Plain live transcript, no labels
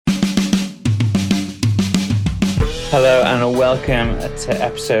Hello and welcome to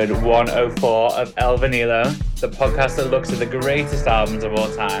episode 104 of El Vinilo, the podcast that looks at the greatest albums of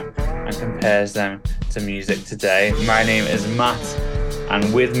all time and compares them to music today. My name is Matt,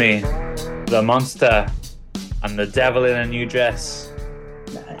 and with me, the monster and the devil in a new dress,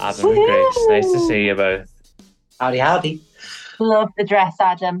 Adam and Grace. Nice to see you both. Howdy, howdy. Love the dress,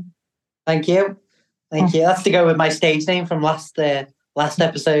 Adam. Thank you. That's to go with my stage name from last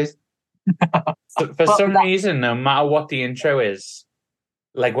episode. For some reason, no matter what the intro is,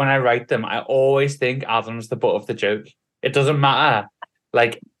 like when I write them, I always think Adam's the butt of the joke. It doesn't matter.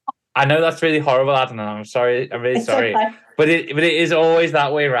 Like, I know that's really horrible, Adam, and I'm sorry. I'm really sorry. Okay. But it is always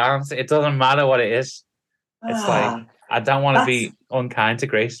that way around. It doesn't matter what it is. It's like, I don't want to be unkind to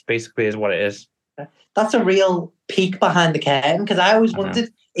Grace, basically, is what it is. That's a real peek behind the curtain, because I always wondered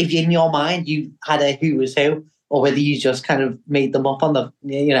if in your mind you had a who was who, or whether you just kind of made them up on the,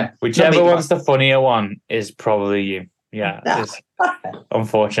 Whichever one's the funnier one is probably you. Yeah,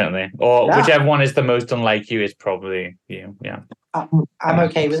 unfortunately. Or whichever one is the most unlike you is probably you. Yeah. I'm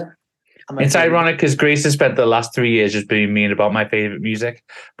okay with it. It's ironic because Grace has spent the last 3 years just being mean about my favorite music,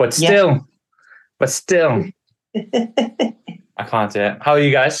 but still, I can't do it. How are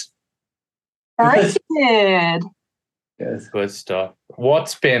you guys? Very good. Good stuff.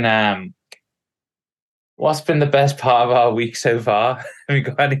 What's been the best part of our week so far? Have you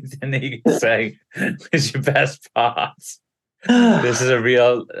got anything that you can say is your best part? This is a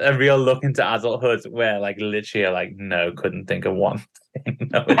real look into adulthood where literally no, couldn't think of one thing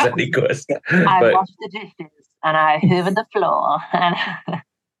that was any good. I washed the dishes and I hoovered the floor and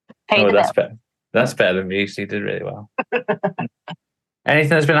paid the that's bill. better. That's better than me. So you did really well. Anything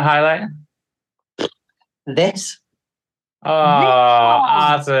that's been a highlight? This. Oh,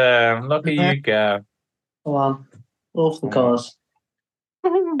 Adam, look at you go. Come on. Off the course.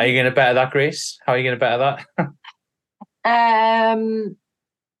 Are you going to better that, Grace? How are you going to better that?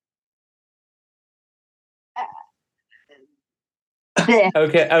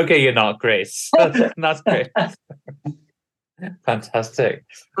 Okay, you're not, Grace. That's great. Fantastic.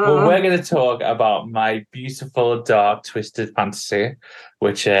 Well, we're going to talk about My Beautiful Dark Twisted Fantasy,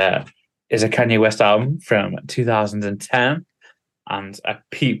 which is a Kanye West album from 2010. And a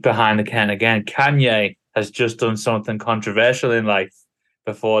peek behind the curtain again. Kanye has just done something controversial in life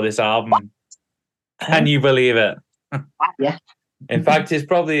before this album. Can you believe it? Yeah. In fact, it's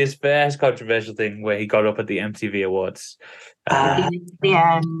probably his first controversial thing where he got up at the MTV Awards. The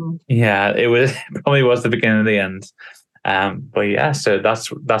end. Yeah, it probably was the beginning of the end. But yeah, so that's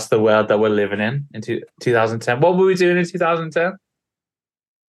the world that we're living in 2010. What were we doing in 2010?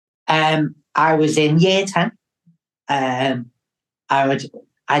 I was in year 10.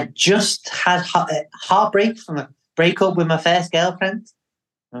 I just had heartbreak from a breakup with my first girlfriend.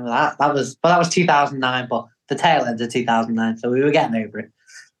 Remember that? That was 2009, but the tail end of 2009. So we were getting over it.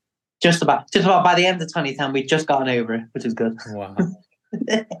 Just about by the end of 2010, we'd just gotten over it, which is good. Wow.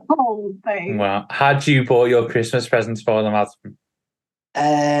 Oh, babe. Wow. Had you bought your Christmas presents for them, Adam?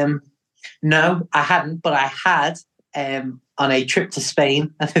 No, I hadn't, but I had on a trip to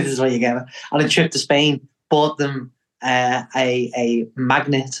Spain. I think this is what you're getting. On a trip to Spain, bought them a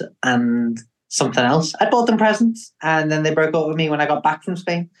magnet and something else. I bought them presents, and then they broke up with me when I got back from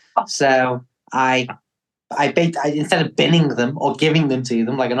Spain. So I instead of binning them or giving them to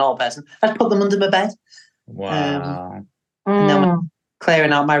them like an old person, I put them under my bed. Wow. And then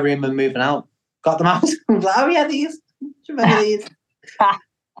clearing out my room and moving out, got them out. I was like, oh yeah, these. Do you remember these?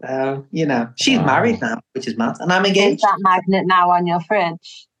 So she's married now, which is mad, and I'm engaged. Is that magnet now on your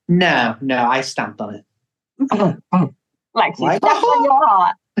fridge? No, I stamped on it. Like you stamped on your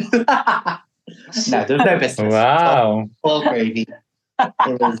heart. No, there was no business. Wow. All gravy.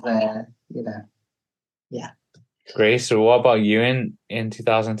 It was, yeah. Grace, so what about you in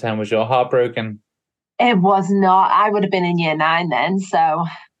 2010? Was your heart broken? It was not. I would have been in year 9 then, so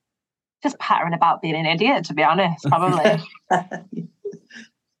just pattering about being an idiot, to be honest, probably.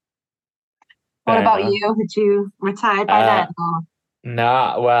 What about you? Had you retired by then? Or?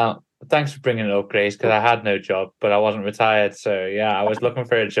 Nah, well, thanks for bringing it up, Grace, because I had no job, but I wasn't retired. So, yeah, I was looking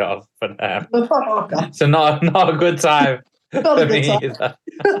for a job. But so not a good time for me either.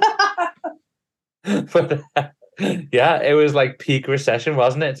 But yeah, it was like peak recession,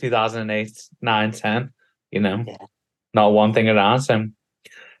 wasn't it? 2008, 9, 10, not one thing around. So,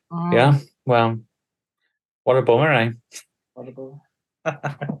 yeah, well, what a bummer, eh? What a bummer.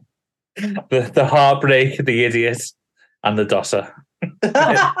 The heartbreak, the idiot, and the dosser.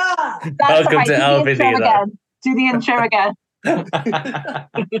 Welcome to LVD. Do the intro again.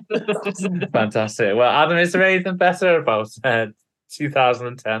 Fantastic. Well, Adam, is there anything better about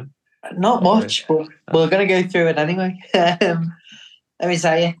 2010? Not much, but we're going to go through it anyway. Let me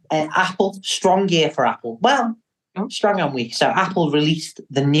tell you, Apple, strong year for Apple. Well, strong and weak. So Apple released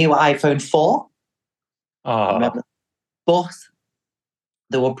the new iPhone 4. Remember? But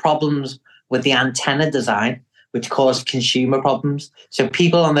there were problems with the antenna design, which caused consumer problems. So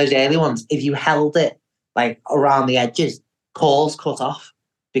people on those early ones, if you held it like around the edges, calls cut off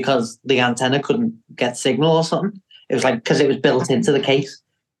because the antenna couldn't get signal or something. It was like because it was built into the case.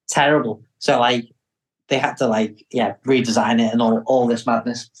 Terrible. So like they had to redesign it and all this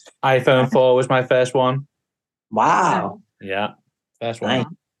madness. iPhone 4 was my first one. Wow. Yeah, first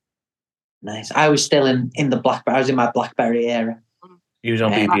one. Nice. I was still in the BlackBerry. I was in my BlackBerry era. You was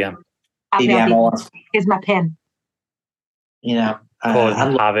on BBM. BBM. Here's my pin. You know,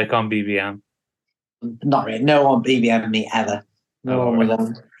 causing havoc on BBM. Not really. No one BBM me ever. No one was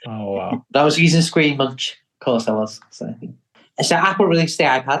on. Oh wow. I was using Screen Munch. Of course I was. So Apple released the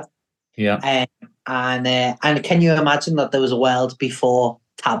iPad. Yeah. And can you imagine that there was a world before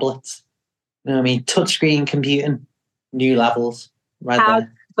tablets? You know what I mean? Touchscreen computing, new levels, right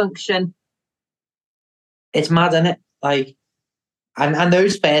there. Function. It's mad, isn't it? Like, and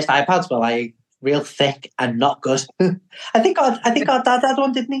those first iPads were like real thick and not good. I think our dad had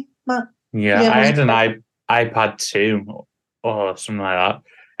one, didn't he, Matt? Yeah, I had an iPad 2 or something like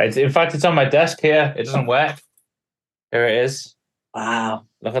that. In fact, it's on my desk here. It doesn't work. Here it is. Wow.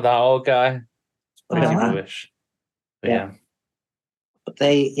 Look at that old guy. It's pretty rubbish. Yeah. But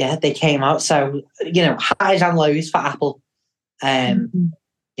they came out. So, highs and lows for Apple. In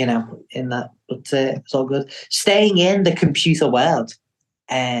that, but it's all good. Staying in the computer world,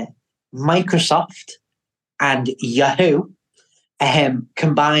 Microsoft and Yahoo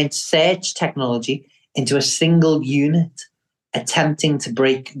combined search technology into a single unit, attempting to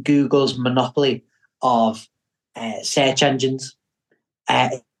break Google's monopoly of search engines.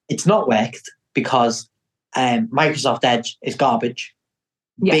 It's not worked because Microsoft Edge is garbage.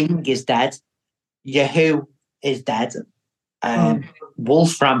 Yeah. Bing is dead. Yahoo is dead.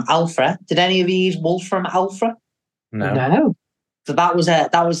 Wolfram Alpha. Did any of you use Wolfram Alpha? No. So that was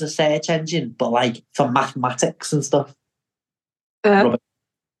a search engine, but like for mathematics and stuff.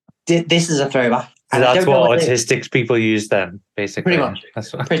 This is a throwback. So that's what autistic people use then, basically. Pretty much.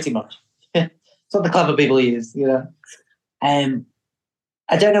 Pretty much. It's what the clever people use,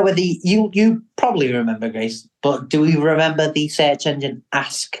 I don't know whether you probably remember, Grace, but do we remember the search engine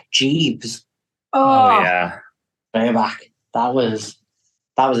Ask Jeeves? Oh yeah. Throwback. That was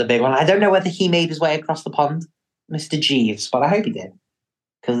a big one. I don't know whether he made his way across the pond, Mr. Jeeves, but I hope he did.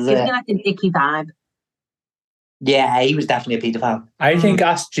 Because he's like an icky vibe. Yeah, he was definitely a paedophile. I think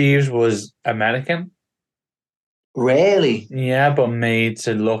Ask Jeeves was American. Really? Yeah, but made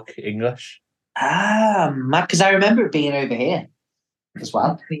to look English. Because I remember it being over here as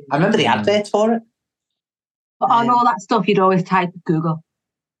well. I remember the adverts for it. But on all that stuff, you'd always type Google.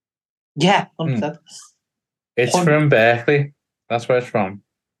 Yeah, 100%. It's from Berkeley. That's where it's from.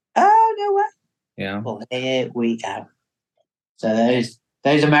 Oh, no way. Yeah. Well, here we go. So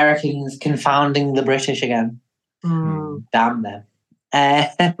those Americans confounding the British again. Damn them.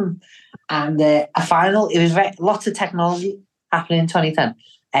 And a final, it was lots of technology happening in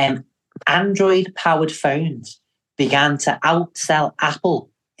 2010. Android-powered phones began to outsell Apple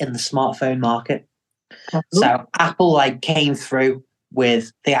in the smartphone market. So Apple came through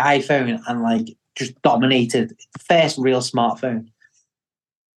with the iPhone and just dominated the first real smartphone.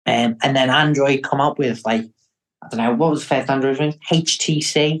 And then Android come up with I don't know, what was the first Android phone?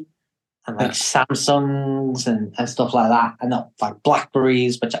 HTC and Samsungs and stuff like that. And not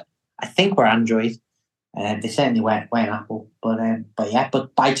Blackberries, which I think were Android. They certainly weren't Apple. But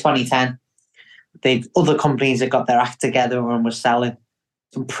by 2010, the other companies that got their act together and were selling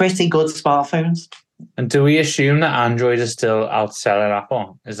some pretty good smartphones. And do we assume that Android is still outselling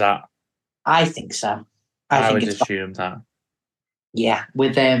Apple? Is that? I think so. I would assume that. Yeah,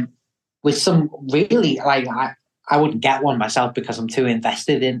 with some really I wouldn't get one myself because I'm too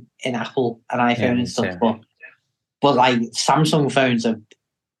invested in Apple and iPhone and stuff. Yeah. But Samsung phones are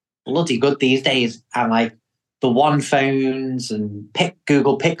bloody good these days, and the One phones and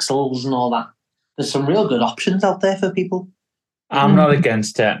Google Pixels and all that. There's some real good options out there for people. I'm not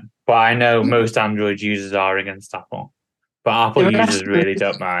against it, but I know most Android users are against Apple. But Apple users really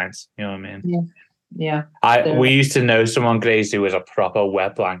don't mind. You know what I mean? Yeah. We used to know someone, Grace, who was a proper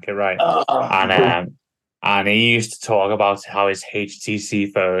wet blanket, right? And he used to talk about how his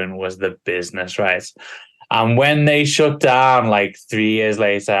HTC phone was the business, right? And when they shut down 3 years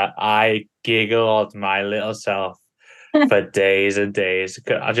later, I giggled my little self for days and days.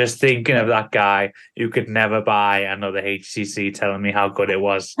 I'm just thinking of that guy who could never buy another HTC telling me how good it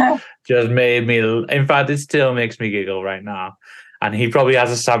was. Just made me, in fact, it still makes me giggle right now. And he probably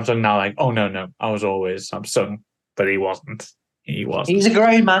has a Samsung now, like, oh, no, I was always Samsung. But he wasn't. He's a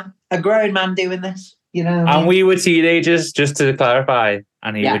grown man doing this, you know. And we were teenagers, just to clarify,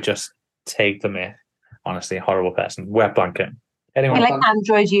 and he would just take the myth. Honestly, horrible person. Wet blanket. Anyway, I feel like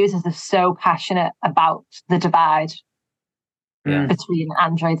Android users are so passionate about the divide between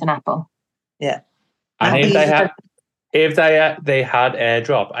Android and Apple. Yeah. And if they had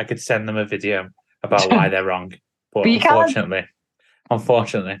AirDrop, I could send them a video about why they're wrong. But unfortunately,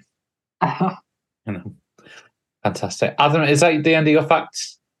 you know, fantastic. Adam, is that the end of your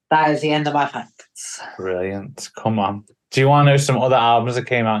facts? That is the end of my facts. Brilliant. Come on. Do you want to know some other albums that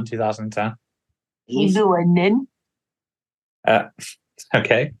came out in 2010?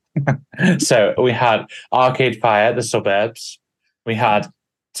 Okay. So we had Arcade Fire, The Suburbs. We had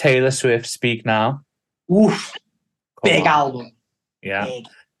Taylor Swift, Speak Now. Oof. Big album. Yeah. Big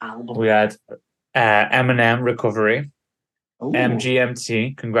album. We had Eminem, Recovery. Ooh.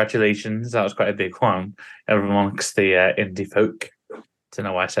 MGMT, Congratulations. That was quite a big one amongst the indie folk. Don't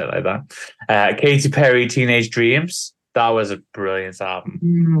know why I said it like that. Katy Perry, Teenage Dreams. That was a brilliant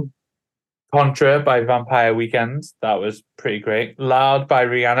album. Contra by Vampire Weekend. That was pretty great. Loud by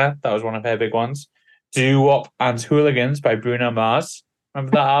Rihanna. That was one of her big ones. Doo Wop and Hooligans by Bruno Mars.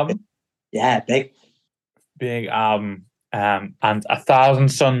 Remember that album? Yeah, big album. And 1,000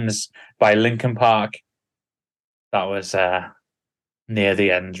 Suns by Linkin Park. That was near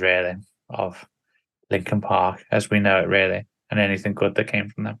the end, really, of Linkin Park, as we know it, really, and anything good that came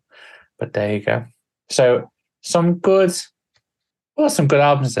from them. But there you go. So some good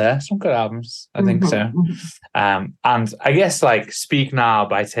albums there. Some good albums, I think so. And I guess like Speak Now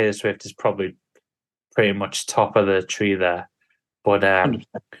by Taylor Swift is probably pretty much top of the tree there. But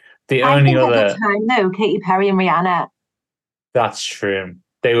the only other at the time though, Katy Perry and Rihanna. That's true.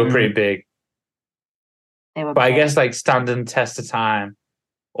 They were pretty big. But I guess like standing test of time,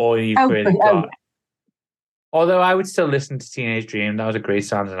 all you've really got. Although I would still listen to Teenage Dream. That was a great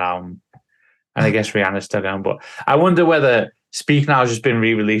sounding album. And I guess Rihanna's still going. But I wonder whether Speak Now has just been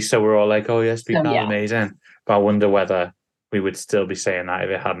re-released, so we're all like, oh yeah, Speak Now is amazing. But I wonder whether we would still be saying that if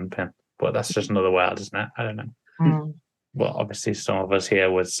it hadn't been. But that's just another world, isn't it? I don't know. Well, obviously some of us here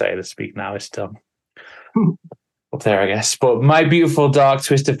would say the Speak Now is still up there, I guess. But My Beautiful Dark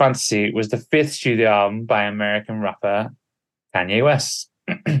Twisted Fantasy was the 5th studio album by American rapper Kanye West.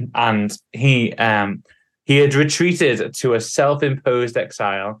 And he had retreated to a self-imposed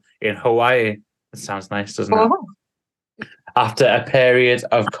exile in Hawaii. That sounds nice, doesn't it? After a period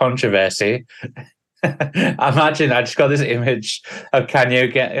of controversy. Imagine, I just got this image of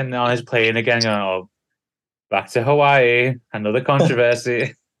Kanye getting on his plane again, going, oh, back to Hawaii, another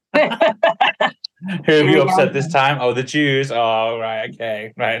controversy. Who have you upset this time? Oh, the Jews. Oh, right,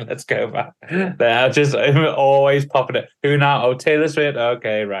 okay. Right, let's go back. They're just always popping it. Who now? Oh, Taylor Swift.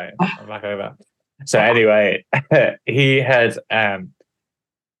 Okay, right. I'm back over. So anyway, he had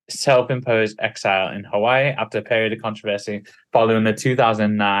self-imposed exile in Hawaii after a period of controversy following the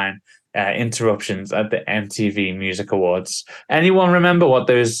 2009 interruptions at the MTV Music Awards. Anyone remember what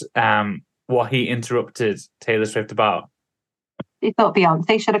he interrupted Taylor Swift about? He thought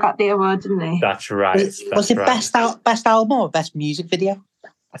Beyonce should have got the award, didn't he? That's right. Was it best album or best music video?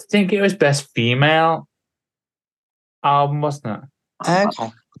 I think it was best female album, wasn't it?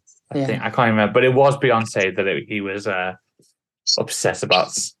 Okay. I can't remember, but it was Beyonce that he was upset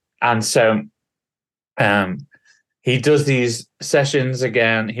about. And so he does these sessions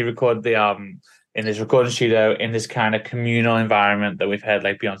again. He recorded the album in his recording studio in this kind of communal environment that we've heard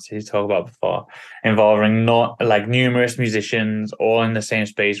like Beyonce talk about before, involving numerous musicians all in the same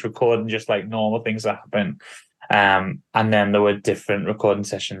space, recording just like normal things that happen. And then there were different recording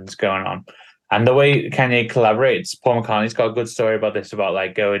sessions going on. And the way Kanye collaborates, Paul McCartney's got a good story about this, about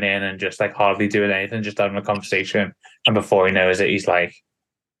like going in and just like hardly doing anything, just having a conversation. And before he knows it, he's like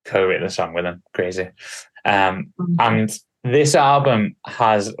co-written a song with him. Crazy. And this album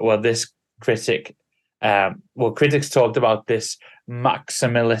has, critics talked about this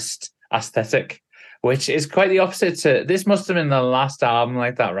maximalist aesthetic, which is quite the opposite to, this must have been the last album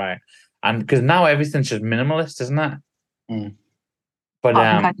like that, right? And because now everything's just minimalist, isn't it?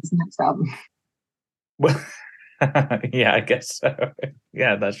 But next album. Well, yeah, I guess so.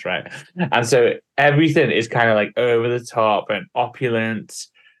 Yeah, that's right. And so everything is kind of like over the top and opulent.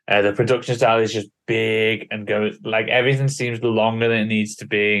 The production style is just big and goes like everything seems longer than it needs to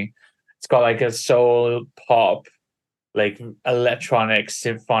be. It's got like a soul pop, like electronic,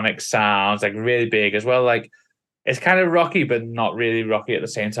 symphonic sounds, like really big as well. Like It's kind of rocky, but not really rocky at the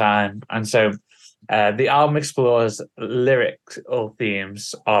same time. And so the album explores lyrical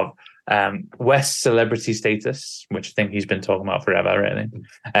themes of West celebrity status, which I think he's been talking about forever, really.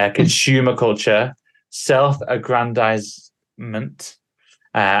 Consumer culture, self-aggrandizement,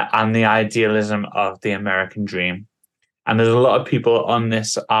 and the idealism of the American dream. And there's a lot of people on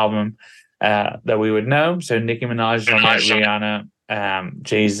this album that we would know. So Nicki Minaj is on it, Rihanna,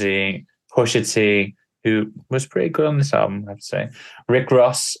 Jay-Z, Pusha T, who was pretty good on this album, I have to say. Rick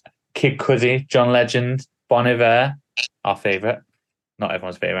Ross, Kid Cudi, John Legend, Bon Iver, our favourite, not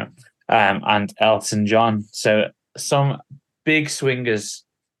everyone's favourite, and Elton John. So some big swingers,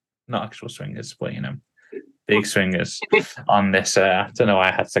 not actual swingers, but big swingers on this. I don't know why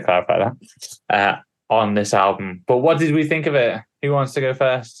I had to clarify that. On this album. But what did we think of it? Who wants to go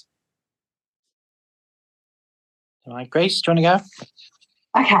first? All right, Grace, do you want to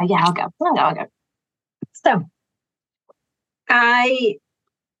go? Okay, yeah, I'll go. So,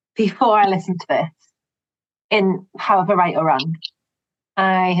 before I listened to this, in however right or wrong,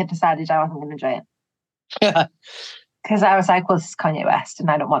 I had decided I wasn't going to enjoy it. Because I was like, well, this is Kanye West, and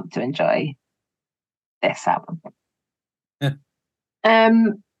I don't want to enjoy this album.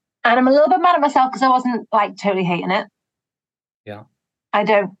 And I'm a little bit mad at myself because I wasn't like totally hating it. Yeah. I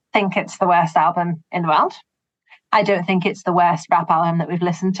don't think it's the worst album in the world. I don't think it's the worst rap album that we've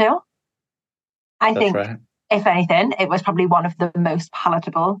listened to. I think, if anything, it was probably one of the most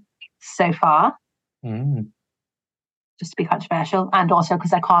palatable so far. Just to be controversial. And also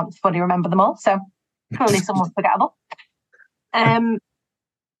because I can't fully remember them all. So probably somewhat forgettable. But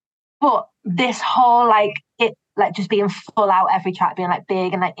this whole just being full out every track, being like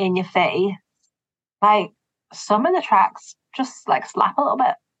big and like in your face, like some of the tracks just like slap a little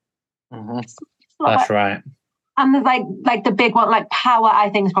bit. That's right. And there's like the big one, like Power, I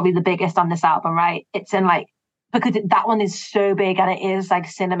think is probably the biggest on this album, right? It's in because that one is so big and it is like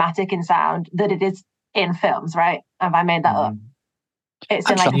cinematic in sound that it is in films, right? Have I made that up? It's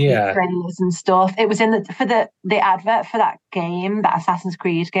in trailers and stuff. It was in the advert for that game, that Assassin's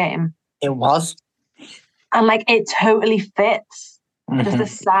Creed game. It was. And like it totally fits. Just the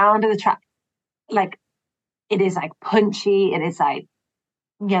sound of the track, like it is like punchy. It is like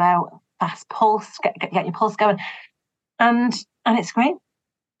fast pulse, get your pulse going, and it's great.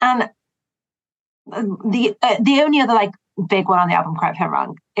 And the only other like big one on the album, correct me if I'm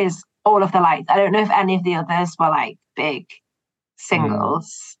wrong, is All of the Lights. I don't know if any of the others were like big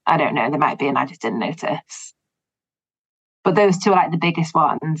singles. I don't know. They might be, and I just didn't notice. But those two are like the biggest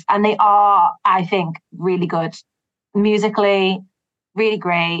ones. And they are, I think, really good musically, really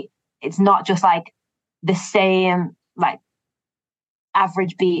great. It's not just like the same like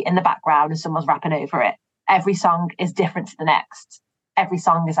average beat in the background and someone's rapping over it. Every song is different to the next. Every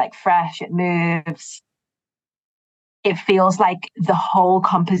song is like fresh, it moves. It feels like the whole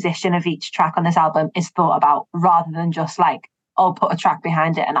composition of each track on this album is thought about rather than just like, oh, put a track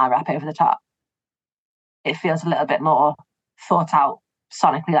behind it and I'll rap over the top. It feels a little bit more thought out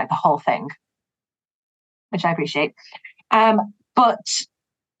sonically, like the whole thing, which I appreciate. But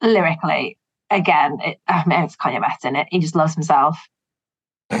lyrically, again, it's Kanye West in it. He just loves himself.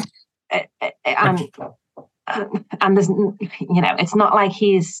 And there's, it's not like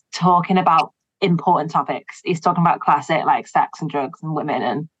he's talking about important topics. He's talking about classic, like sex and drugs and women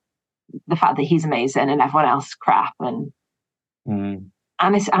and the fact that he's amazing and everyone else is crap. And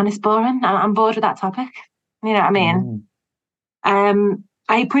it's boring. I'm bored with that topic. You know what I mean?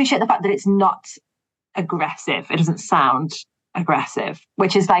 I appreciate the fact that it's not aggressive. It doesn't sound aggressive,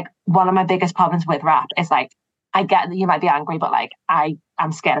 which is like one of my biggest problems with rap. Is like, I get that you might be angry, but like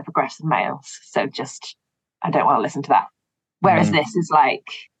I'm scared of aggressive males. So just, I don't want to listen to that. Whereas this is like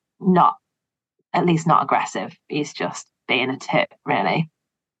at least not aggressive. He's just being a tit, really.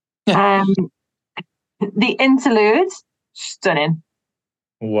 The interludes, stunning.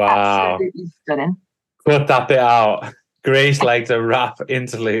 Wow. Absolutely stunning. Cut that bit out. Grace likes a rap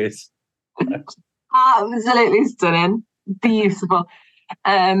interlude. Absolutely stunning. Beautiful.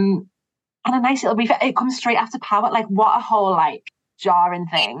 And a nice little brief. It comes straight after Power. Like, what a whole like jarring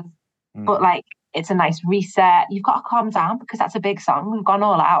thing. But like, it's a nice reset. You've got to calm down because that's a big song. We've gone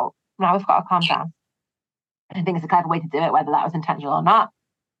all out. Now we've got to calm down. I think it's a clever way to do it, whether that was intentional or not.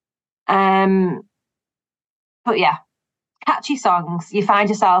 But yeah, catchy songs. You find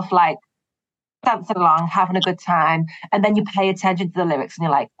yourself like dancing along, having a good time, and then you pay attention to the lyrics and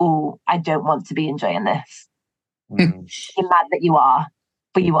you're like, oh, I don't want to be enjoying this. You're mad that you are,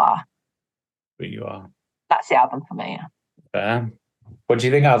 but you are. But you are. That's the album for me. Fair. What do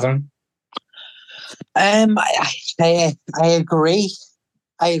you think, Adam? I agree.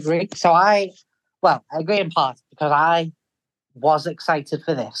 So I agree in part. because I was excited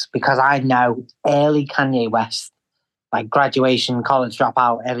for this because I know early Kanye West, like graduation, college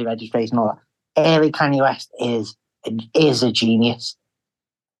dropout, early registration, all that. Early Kanye West is a genius,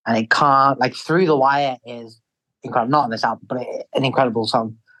 and it can't like Through the Wire is incredible. Not on this album, but an incredible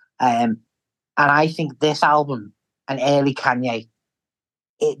song. And I think this album and early Kanye,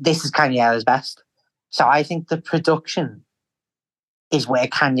 this is Kanye at his best. So I think the production is where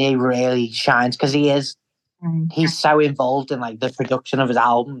Kanye really shines because he's so involved in like the production of his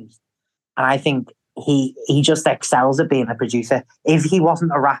albums, and I think he just excels at being a producer. If he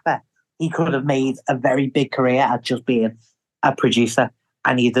wasn't a rapper, he could have made a very big career at just being a producer,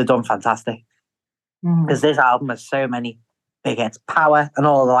 and he'd have done fantastic. Because this album has so many big hits. Power and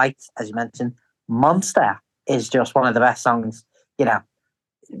All the Lights, as you mentioned. Monster is just one of the best songs. You know,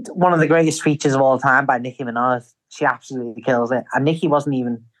 one of the greatest features of all time by Nicki Minaj. She absolutely kills it. And Nicki wasn't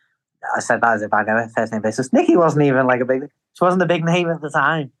even, I said that as if I know her first name basis. Nicki wasn't even like she wasn't a big name at the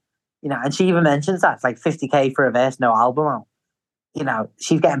time. You know, and she even mentions that it's like $50K for a verse, no album out. You know,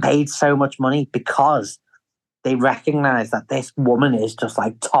 she's getting paid so much money because they recognize that this woman is just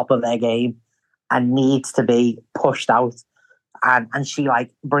like top of their game and needs to be pushed out. And she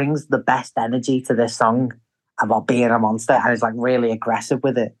like brings the best energy to this song about being a monster and is like really aggressive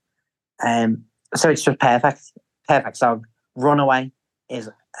with it. So it's just perfect song. Runaway is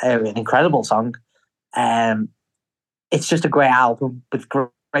an incredible song. It's just a great album with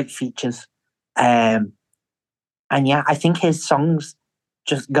great features. And yeah, I think his songs,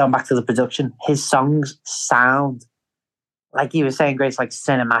 just going back to the production, his songs sound like you were saying, Grace, like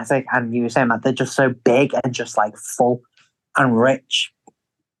cinematic, and you were saying that they're just so big and just like full and rich.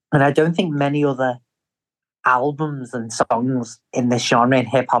 And I don't think many other albums and songs in this genre, in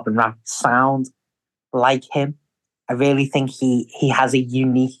hip hop and rap, sound like him. I really think he has a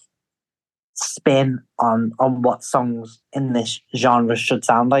unique spin on what songs in this genre should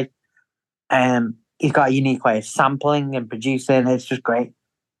sound like. He's got a unique way of sampling and producing. It's just great.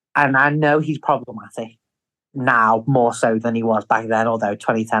 And I know he's problematic now more so than he was back then, although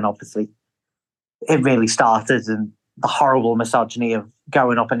 2010 obviously it really started, and the horrible misogyny of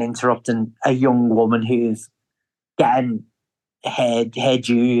going up and interrupting a young woman who's getting her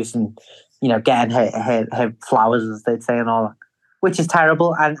dues and, you know, getting her flowers, as they'd say, and all that, which is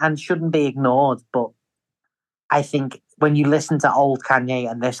terrible and shouldn't be ignored. But I think when you listen to old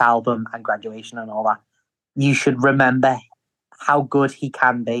Kanye and this album and Graduation and all that, you should remember how good he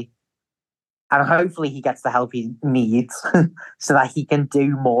can be. And hopefully he gets the help he needs so that he can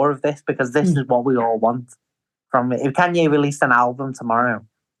do more of this, because this is what we all want from it. If Kanye released an album tomorrow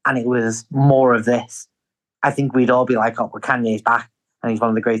and it was more of this, I think we'd all be like, oh, well, Kanye's back and he's one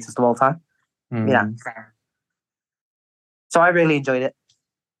of the greatest of all time. Yeah. So I really enjoyed it.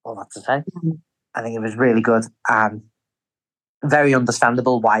 All that to say. I think it was really good and very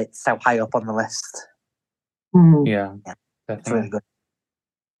understandable why it's so high up on the list. Yeah, it's really good.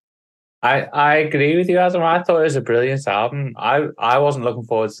 I agree with you, Adam. I thought it was a brilliant album. I wasn't looking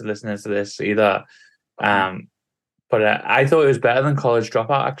forward to listening to this either. But I thought it was better than College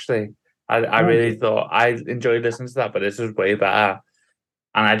Dropout, actually. I really thought I enjoyed listening to that, but this was way better.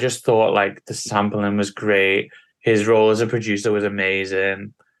 And I just thought like the sampling was great. His role as a producer was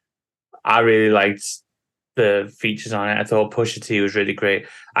amazing. I really liked the features on it. I thought Pusha T was really great.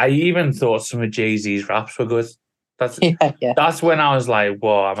 I even thought some of Jay-Z's raps were good. That's when I was like,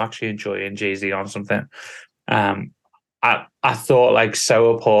 whoa, I'm actually enjoying Jay-Z on something. I thought like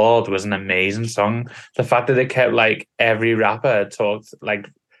So Appalled was an amazing song. The fact that they kept like every rapper talked like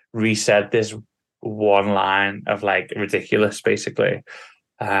reset this one line of like ridiculous, basically.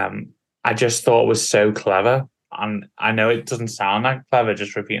 I just thought was so clever. And I know it doesn't sound that clever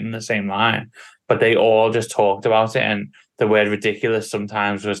just repeating the same line, but they all just talked about it. And the word ridiculous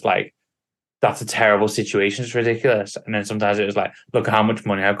sometimes was like, that's a terrible situation, it's ridiculous. And then sometimes it was like, look at how much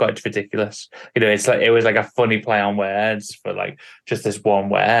money I've got, it's ridiculous. You know, it's like it was like a funny play on words for like just this one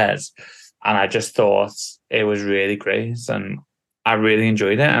word. And I just thought it was really great and I really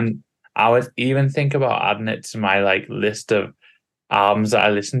enjoyed it. And I would even think about adding it to my like list of albums that I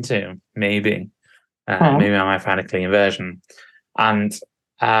listen to, maybe. Maybe I might find a clean version. And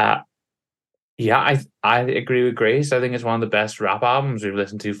yeah, I agree with Grace. I think it's one of the best rap albums we've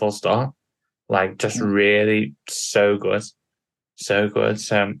listened to, full stop. Like, just really so good. So good.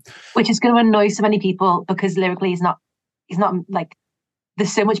 Which is going to annoy so many people because lyrically he's not like,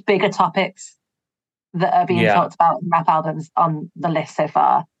 there's so much bigger topics that are being talked about in rap albums on the list so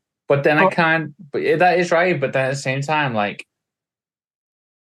far. But then but that is right. But then at the same time, like,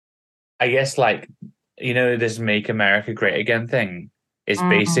 I guess, like, you know, this Make America Great Again thing is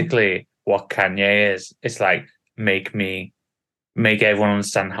basically what Kanye is. It's like, make everyone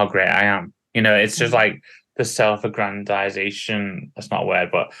understand how great I am. You know, it's just like the self-aggrandization, that's not a word,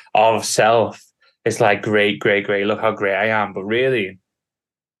 but of self. It's like, great, great, great, look how great I am. But really,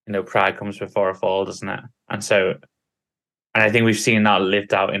 you know, pride comes before a fall, doesn't it? And I think we've seen that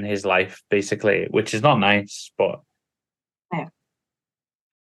lived out in his life, basically, which is not nice, but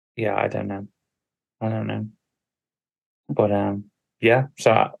yeah, I don't know. But yeah,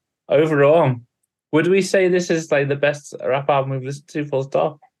 so overall, would we say this is like the best rap album we've listened to, full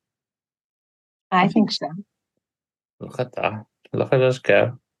stop? I think so. Look at that. Look at us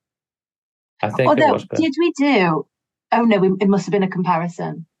go. I think it Although, was good. did we do? Oh no, it must have been a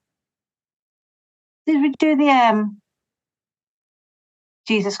comparison. Did we do the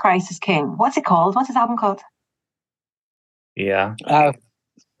Jesus Christ is King? What's it called? What's his album called? Yeah. Oh,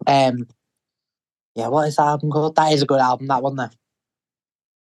 yeah. What is that album called? That is a good album. That one there.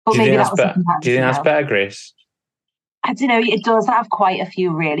 But Do you maybe think that was a comparison. Do you think that's better, Grace? I don't know. It does have quite a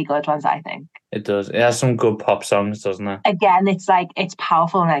few really good ones, I think. It does. It has some good pop songs, doesn't it? Again, it's like it's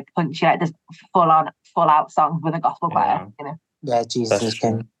powerful and like punchy. Like there's full out songs with a gospel choir. You know. Yeah, Jesus is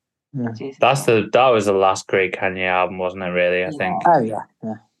King. Yeah. That was the last great Kanye album, wasn't it? Really, I think. Oh yeah.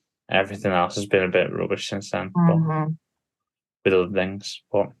 Everything else has been a bit rubbish since then, Mm-hmm. but with other things.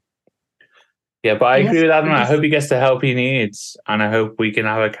 But yeah, but I agree with Adam. I hope he gets the help he needs, and I hope we can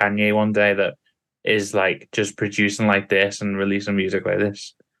have a Kanye one day that is like just producing like this and releasing music like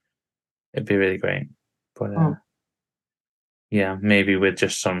this. It'd be really great. But yeah, maybe with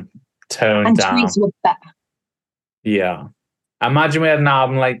just some toned down. With that. Yeah. Imagine we had an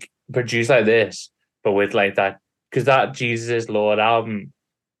album like produced like this, but with like that, because that Jesus is Lord album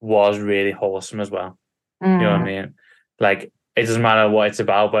was really wholesome as well. You know what I mean? Like, it doesn't matter what it's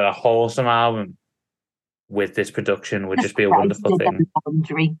about, but a wholesome album with this production would just be a wonderful thing.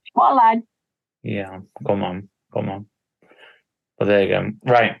 What a line. Yeah, come on. But there you go.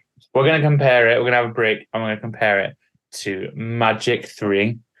 Right. We're going to compare it. We're going to have a break and we're going to compare it to Magic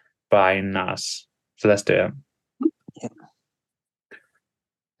 3 by Nas. So let's do it. Yeah.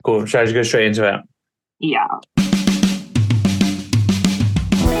 Cool. Should I just go straight into it? Yeah.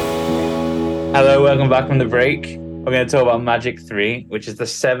 Hello, welcome back from the break. We're going to talk about Magic 3, which is the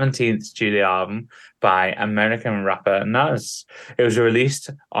 17th studio album by American rapper Nas. It was released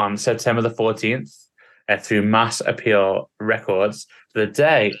on September the 14th through Mass Appeal Records, the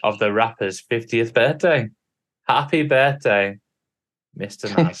day of the rapper's 50th birthday. Happy birthday,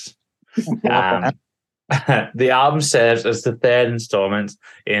 Mr. Nas. The album serves as the third installment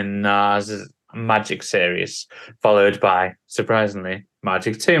in Nas' Magic series, followed by, surprisingly,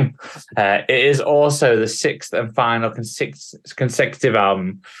 Magic 2. It is also the sixth and final consecutive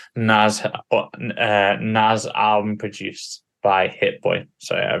album Nas album produced by Hit Boy.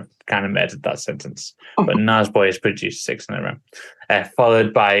 Sorry, I've kind of edited that sentence. But Nas Boy has produced 6 in a row.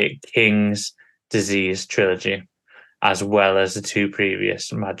 Followed by King's Disease trilogy, as well as the 2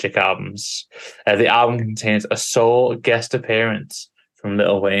 previous Magic albums. The album contains a sole guest appearance from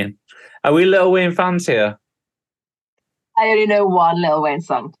Lil Wayne. Are we Lil Wayne fans here? I only know one Lil Wayne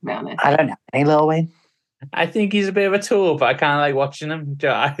song, to be honest. I don't know any Lil Wayne. I think he's a bit of a tool, but I kind of like watching him.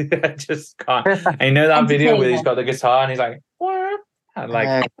 I just can't. I know that video where he's got the guitar and he's like, what?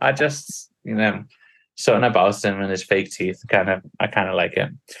 Like, I just, something about him and his fake teeth. I kind of like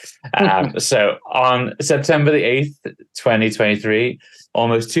it. So on September the 8th, 2023,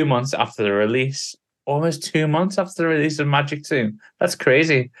 almost 2 months after the release of Magic 2. That's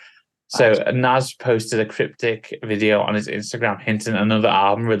crazy. So Nas posted a cryptic video on his Instagram hinting another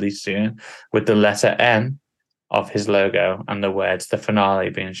album released soon with the letter N of his logo and the words "the finale"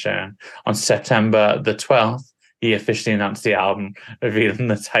 being shown. On September the 12th, he officially announced the album, revealing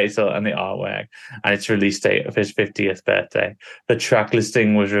the title and the artwork and its release date of his 50th birthday. The track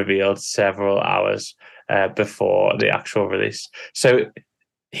listing was revealed several hours before the actual release. So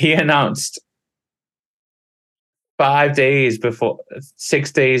he announced 6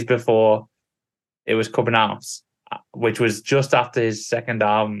 days before it was coming out, which was just after his second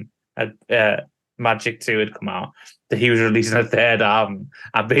album, Magic 2 had come out, that he was releasing a third album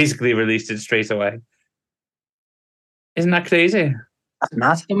and basically released it straight away. Isn't that crazy? That's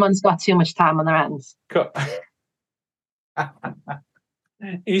mad. Someone's got too much time on their hands.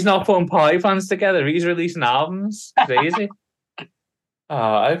 He's not putting party plans together. He's releasing albums. Crazy.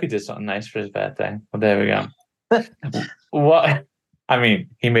 I hope he did something nice for his birthday. Well, there we go. What? I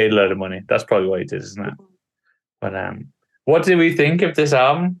mean, he made a load of money. That's probably what he did, isn't it? But what did we think of this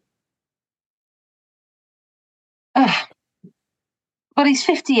album? But he's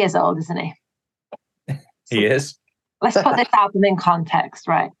 50 years old, isn't he? He is. Let's put this album in context,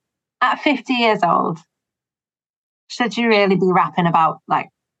 right? At 50 years old, Should you really be rapping about like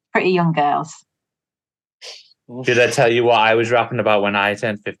pretty young girls? Did I tell you what I was rapping about when I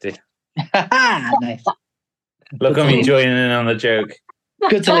turned 50? Nice. Look at me joining in on the joke.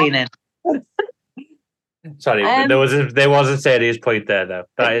 Good to lean in. Sorry, there was a serious point there, though.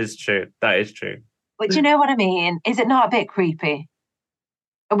 That is true. That is true. But do you know what I mean? Is it not a bit creepy?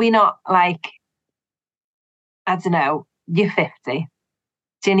 Are we not like, I don't know, you're 50.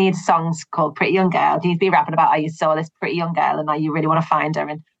 Do you need songs called Pretty Young Girl? Do you need to be rapping about how you saw this pretty young girl and now you really want to find her?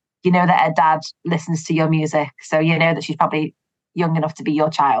 And you know that her dad listens to your music. So you know that she's probably young enough to be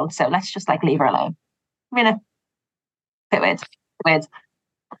your child. So let's just like leave her alone. I mean, a bit weird.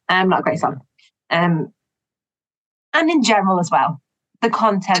 Not a great song. And in general as well, the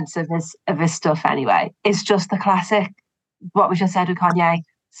contents of his stuff anyway is just the classic. What we just said with Kanye: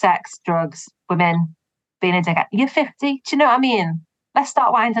 sex, drugs, women, being a dickhead. You're 50. Do you know what I mean? Let's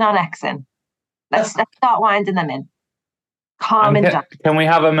start winding our necks in. Let's start winding them in. Calming down. Can we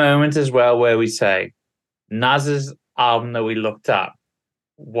have a moment as well where we say Nas's album that we looked at,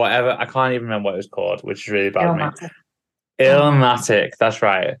 whatever, I can't even remember what it was called, which is really bad of me. Illmatic, that's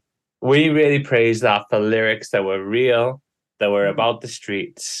right. We really praised that for lyrics that were real, that were about the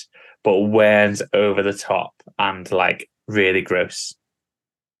streets, but weren't over the top and like really gross.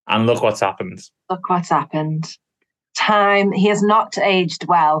 And look what's happened. Look what's happened. Time, he has not aged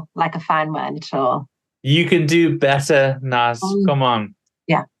well like a fine wine at all. You can do better, Nas. Come on.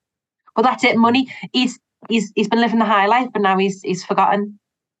 Yeah. Well, that's it. Money. He's been living the high life, but now he's forgotten.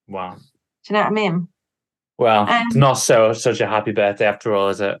 Wow. Do you know what I mean? Well, it's not such a happy birthday after all,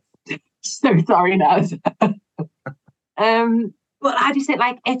 is it? So sorry, Nas. But I just think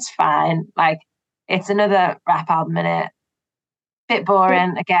like it's fine. Like it's another rap album in it. Bit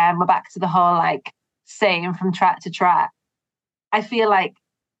boring. Again, we're back to the whole like saying from track to track. I feel like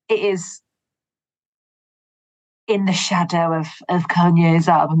it is in the shadow of Kanye's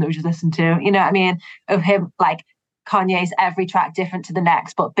album that we just listened to. You know what I mean? Of him like Kanye's every track different to the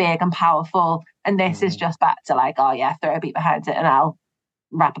next, but big and powerful. And this is just back to like, oh yeah, throw a beat behind it and I'll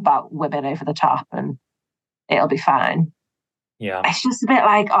rap about women over the top and it'll be fine. Yeah. It's just a bit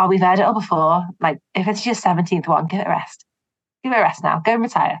like, oh, we've heard it all before. Like, if it's your 17th one, give it a rest. Give it a rest now. Go and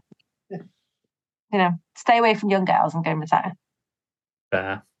retire. You know, stay away from young girls and go and retire.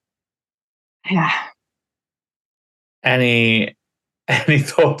 Fair. Yeah. Any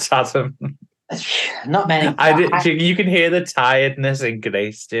thoughts, Adam? Not many. You can hear the tiredness in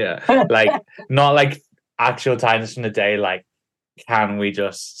Grace, yeah. Like, not like actual tiredness from the day, like, can we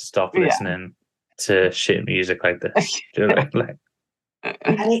just stop listening to shit music like this? Do you know what I mean?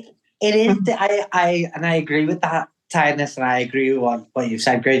 And it is. I agree with that tiredness, and I agree with what you've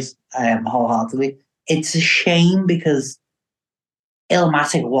said, Grace, wholeheartedly. It's a shame because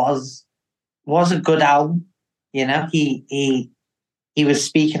Illmatic was a good album. You know, he was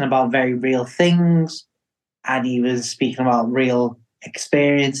speaking about very real things, and he was speaking about real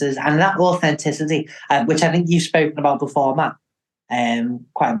experiences, and that authenticity, which I think you've spoken about before, Matt.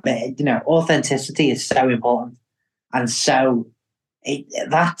 Quite a bit. You know, authenticity is so important, and so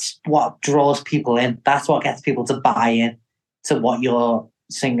that's what draws people in. That's what gets people to buy in to what you're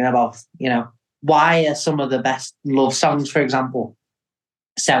singing about. You know, why are some of the best love songs, for example?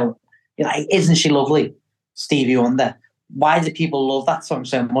 So, you know, Isn't She Lovely? Stevie Wonder. Why do people love that song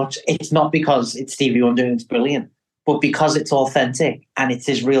so much? It's not because it's Stevie Wonder and it's brilliant, but because it's authentic and it's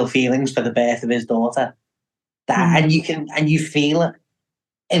his real feelings for the birth of his daughter. And you feel it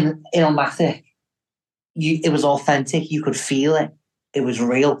in Illmatic. It was authentic. You could feel it. It was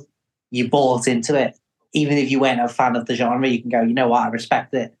real. You bought into it. Even if you weren't a fan of the genre, you can go, you know what, I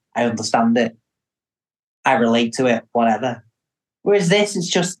respect it. I understand it. I relate to it, whatever. Whereas this is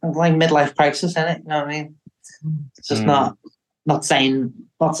just like midlife crisis, isn't it? You know what I mean? It's just not saying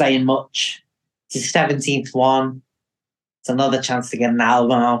much. It's the 17th one. It's another chance to get an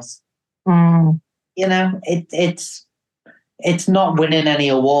album out. You know, it's not winning any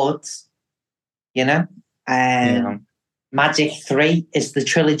awards. You know, Magic 3 is the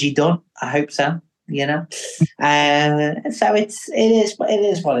trilogy done. I hope so. You know, so it is what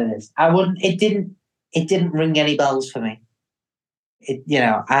it is. It didn't ring any bells for me. You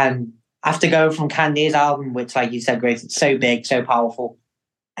know, and after going from Kanye's album, which, like you said, Grace, it's so big, so powerful,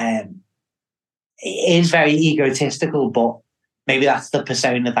 it is very egotistical, but maybe that's the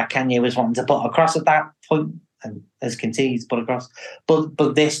persona that Kanye was wanting to put across at that point and has continued to put across.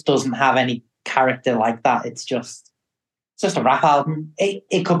 But this doesn't have any character like that. It's just a rap album.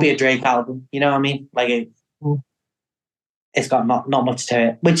 It could be a Drake album, you know what I mean? Like it's got not much to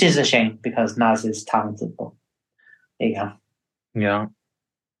it, which is a shame because Nas is talented, but there you go. Yeah.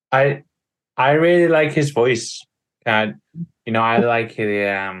 I really like his voice. I like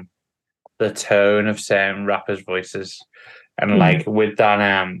the tone of certain rappers' voices, and like with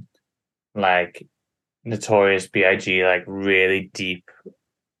that like Notorious B.I.G. like really deep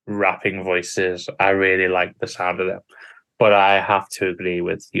rapping voices, I really like the sound of them. But I have to agree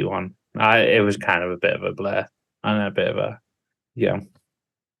with you on it was kind of a bit of a blur and a bit of a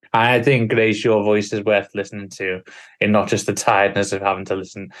I think, Grace, your voice is worth listening to, in not just the tiredness of having to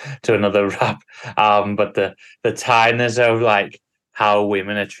listen to another rap album, but the tiredness of like how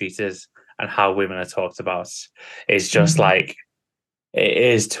women are treated and how women are talked about. It's just like it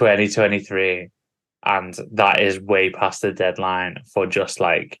is 2023, and that is way past the deadline for just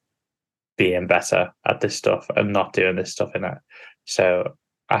like being better at this stuff and not doing this stuff in it. So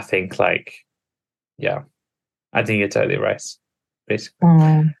I think I think you're totally right,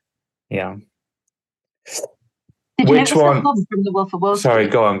 basically. Yeah. Did you Which notice the one? hum from the Wolf of Wall Street? Sorry,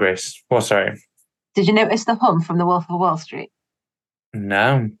 go on, Grace. Well, sorry. Did you notice the hum from the Wolf of Wall Street?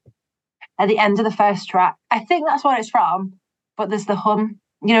 No. At the end of the first track. I think that's what it's from, but there's the hum.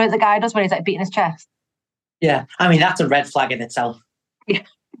 You know what the guy does when he's like beating his chest? Yeah. I mean, that's a red flag in itself. Yeah.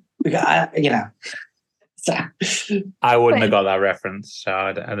 So. I wouldn't have got that reference, so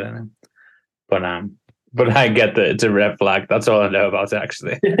I don't know. But I get that it's a red flag. That's all I know about it,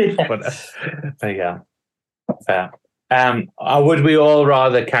 actually. but yeah. Fair. Would we all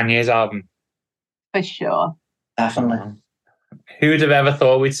rather Kanye's album? For sure. Definitely. Who'd have ever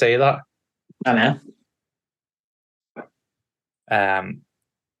thought we'd say that? I know.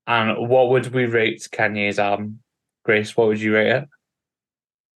 And what would we rate Kanye's album? Grace, what would you rate it?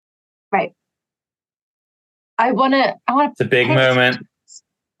 Right. I wanna It's a big moment.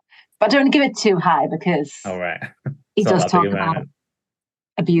 But I don't want to give it too high because he does talk about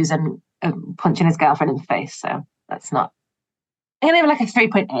abusing and punching his girlfriend in the face, so that's not. I'm gonna give it like a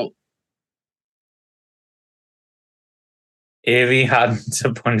 3.8. If he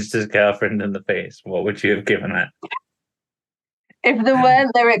hadn't punched his girlfriend in the face, what would you have given it? If there were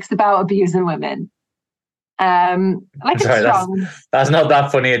lyrics about abusing women, like sorry, a strong. That's not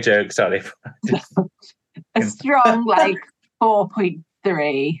that funny a joke. Sorry. A strong like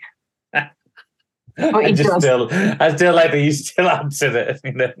 4.3. But I still like that you still answered it.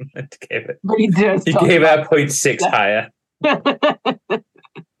 But he does. You gave it a 0.6 higher.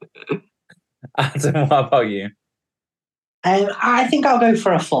 Adam, what about you? I think I'll go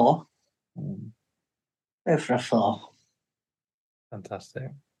for a 4. Go for a 4.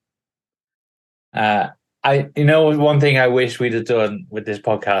 Fantastic. One thing I wish we'd have done with this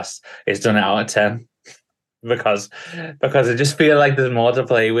podcast is done it out of 10. Because I just feel like there's more to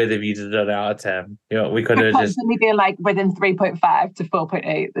play with if you'd have done it out of 10. We could have just be like within 3.5 to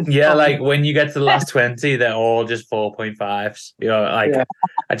 4.8. Yeah, like when you get to the last 20, they're all just 4.5s.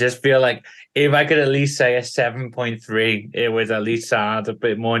 I just feel like if I could at least say a 7.3, it would at least sound a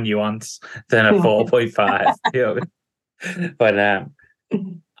bit more nuanced than a 4.5. But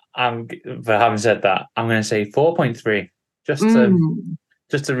having said that, I'm going to say 4.3, just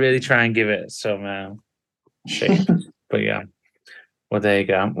to really try and give it some shape. But yeah, well, there you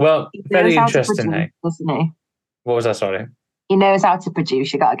go. Well, very interesting. Hey, doesn't he? What was that? Sorry. He knows how to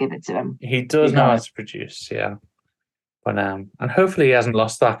produce. You got to give it to him. He does know how to produce, yeah. But and hopefully he hasn't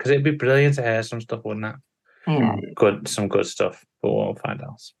lost that, because it'd be brilliant to hear some stuff, wouldn't it? Yeah. Some good stuff. But we'll find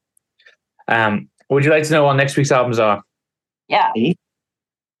out. Would you like to know what next week's albums are? Yeah.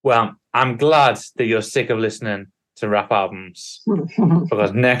 Well, I'm glad that you're sick of listening to rap albums,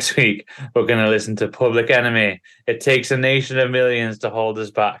 because next week we're going to listen to Public Enemy. It takes a nation of millions to hold us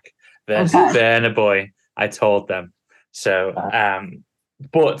back versus Burna Boy. I told them. So,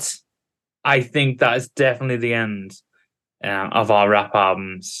 but I think that is definitely the end of our rap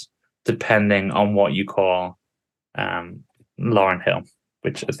albums, depending on what you call Lauryn Hill,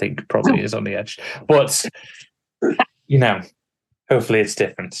 which I think probably is on the edge. But, hopefully it's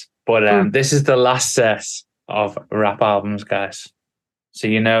different. But this is the last set of rap albums, guys. So,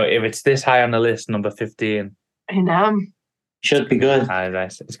 if it's this high on the list, number 15. I know. Should be good.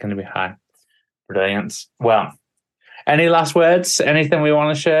 It's going to be high. Brilliant. Well, any last words? Anything we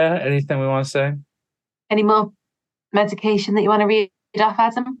want to share? Anything we want to say? Any more medication that you want to read off,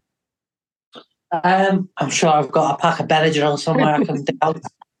 Adam? I'm sure I've got a pack of Benadryl somewhere I can out.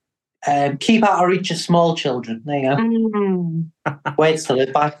 Keep out of reach of small children. There you go. Weights to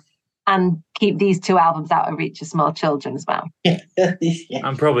live by. And keep these 2 albums out of reach of small children as well. Yeah.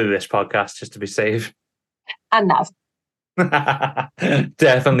 And probably this podcast, just to be safe. And Nas.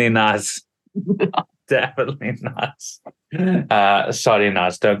 Definitely Nas. Definitely Nas. Sorry,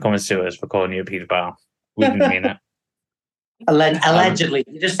 Nas. Don't come and sue us for calling you a paedophile. We didn't mean it. Allegedly.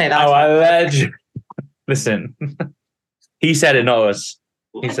 You just say that. Oh, allegedly. Listen, he said it, not us.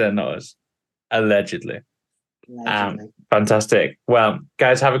 He said it, not us. Allegedly. Fantastic. Well,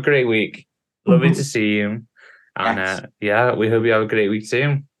 guys, have a great week. Lovely to see you. And we hope you have a great week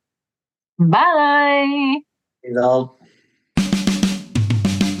too. Bye.